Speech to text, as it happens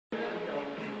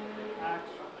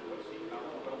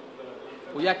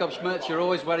Well, Jakub Smrz, you're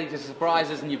always ready to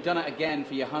surprise us, and you've done it again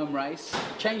for your home race.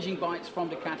 Changing bikes from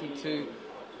Ducati to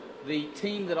the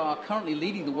team that are currently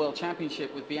leading the World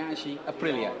Championship with Bianchi,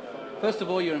 Aprilia. First of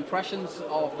all, your impressions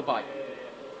of the bike.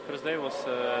 First day was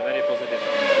very positive.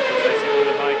 Because I sit on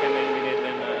the bike and immediately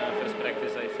in first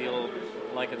practice I feel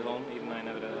like at home, even I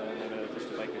never touched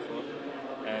the bike before.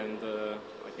 And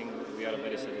I think we are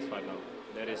very satisfied now.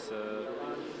 There is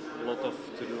a lot of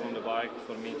to do on the bike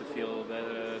for me to feel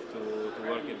better, to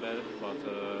work it better, but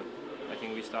I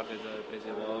think we started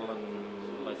pretty well,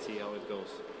 and let's see how it goes.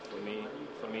 For me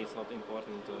it's not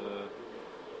important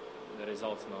the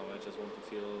results now. I just want to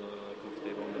feel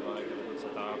comfortable on the bike, have a good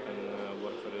setup, and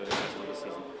work for the rest of the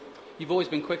season. You've always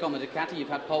been quick on the Ducati, you've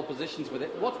had pole positions with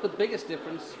it. What's the biggest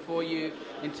difference for you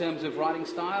in terms of riding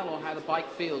style or how the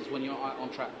bike feels when you're on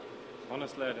track?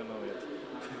 Honestly, I don't know yet.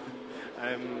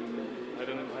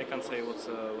 I can't say what's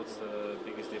the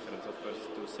biggest difference. Of course,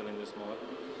 2 cylinders more,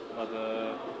 but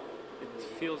it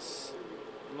feels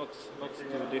not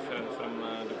too different from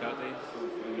Ducati. For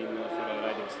a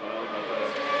riding style, but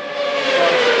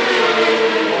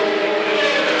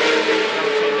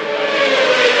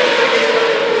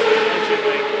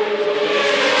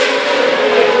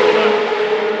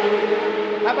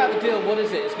how about the deal? What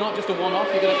is it? It's not just a one-off.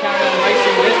 You're going to carry on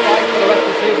racing with this bike for the rest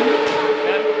of the season?